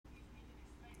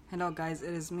Hello guys,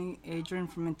 it is me, Adrian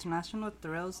from International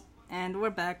Thrills, and we're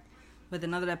back with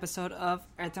another episode of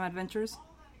Airtime Adventures.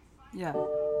 Yeah.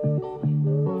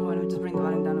 Why don't we just bring the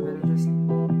volume down a bit of this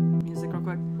music real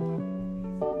quick?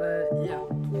 But yeah.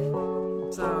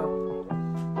 So,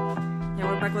 yeah,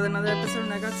 we're back with another episode,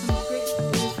 and I got some great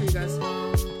news for you guys.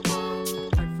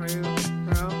 Like for you,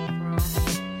 bro.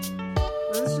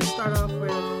 Let's just start off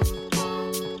with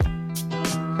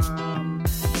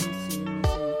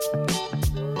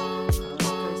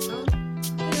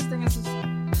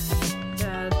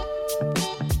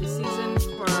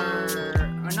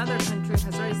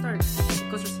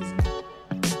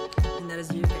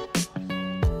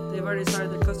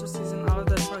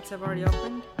have already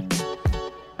opened,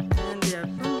 and yeah,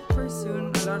 pretty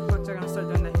soon a lot of parks are gonna start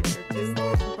doing that here too.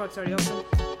 Some parks already open,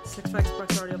 Six Flags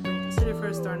parks already open, City Fair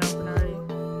is starting to open already,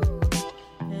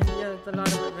 and yeah, a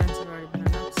lot of events have already been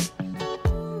announced.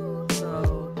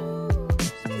 So,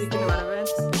 speaking about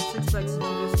events, Six Flags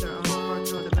introduced their own park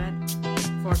road event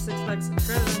for Six Flags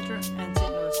Great Adventure and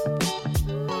St. Louis,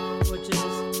 which is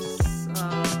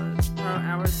per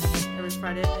hours every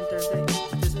Friday and Thursday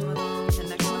this month and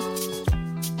next month.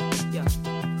 Yeah,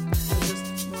 so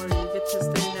just more you get to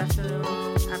stay in the afternoon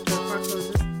after the park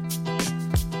closes.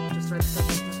 Just right stuff,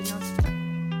 there's nothing else.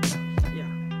 Yeah,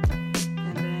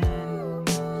 and then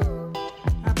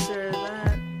after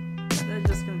that, they're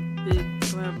just gonna be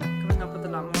coming up with a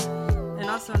lot more. And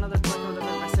also another park road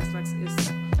event by Six Flags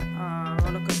is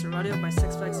Roller Coaster Rodeo by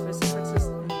Six Flags Visit Texas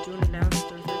in June 11th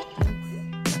through 15th.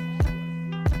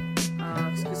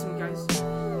 Excuse me, guys.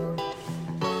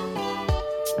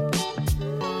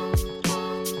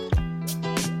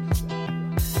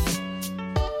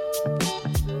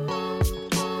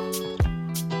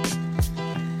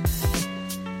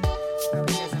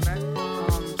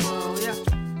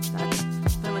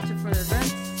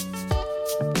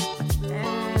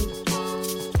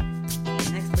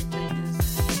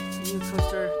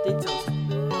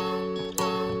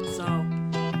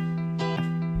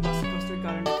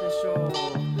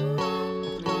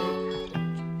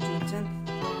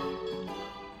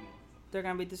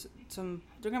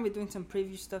 They're gonna be doing some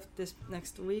preview stuff this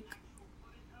next week.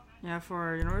 Yeah,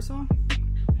 for Universal.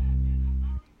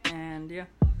 And yeah,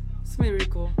 it's gonna be really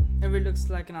cool. It really looks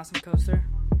like an awesome coaster.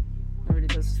 It really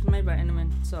does. It's made by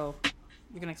Intamin, so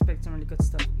you can expect some really good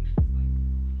stuff.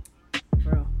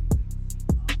 For real.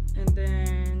 And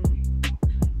then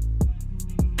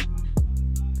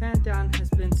Pantheon has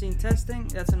been seen testing.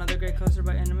 That's another great coaster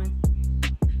by Intamin.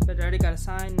 But they already got a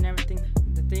sign and everything.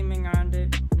 The theming around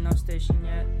it, no station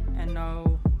yet, and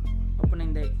no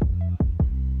opening date.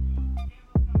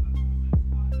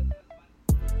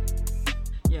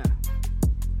 Yeah,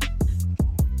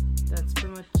 that's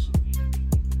pretty much.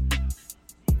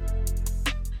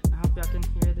 I hope y'all can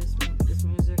hear this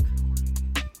music.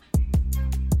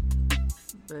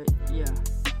 But yeah,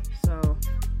 so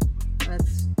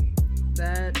that's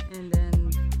that, and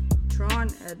then Tron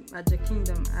at Magic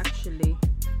Kingdom actually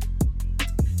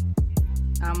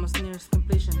almost near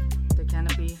completion. The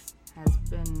canopy has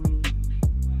been,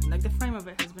 like the frame of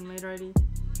it has been made already,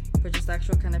 but just the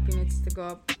actual canopy needs to go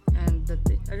up, and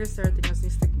I guess everything else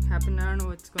needs to happen. I don't know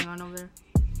what's going on over there,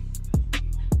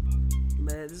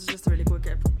 but this is just a really quick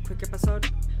episode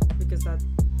because that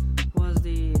was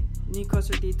the new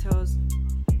coaster details,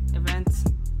 events,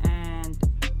 and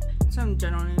some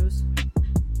general news,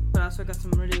 but I also got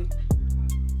some really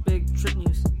big trip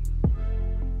news.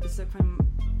 This is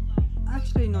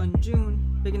actually, no, in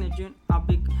June, beginning of June, I'll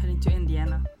be heading to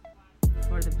Indiana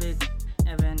for the big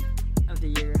event of the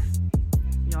year.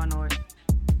 Y'all know it.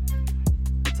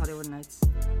 It's Hollywood Nights.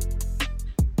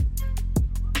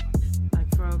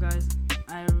 Like, for real, guys,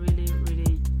 I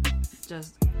really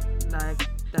just like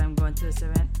that I'm going to this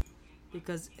event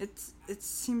because it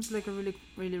seems like a really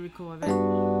cool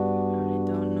event.